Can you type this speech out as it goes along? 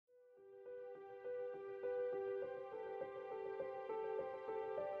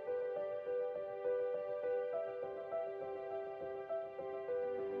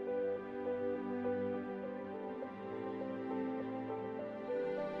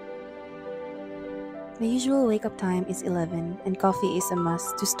My usual wake-up time is 11 and coffee is a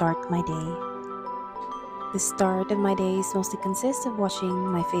must to start my day. The start of my days mostly consists of watching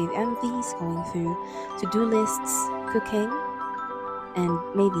my fave MVs, going through to-do lists, cooking, and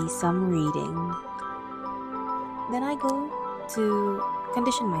maybe some reading. Then I go to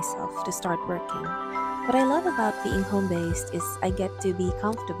condition myself to start working. What I love about being home-based is I get to be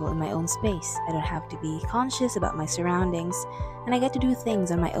comfortable in my own space. I don't have to be conscious about my surroundings, and I get to do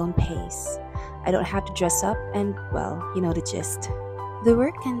things on my own pace. I don't have to dress up and, well, you know the gist. The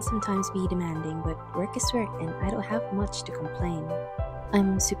work can sometimes be demanding, but work is work and I don't have much to complain.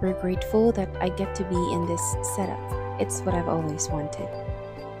 I'm super grateful that I get to be in this setup. It's what I've always wanted.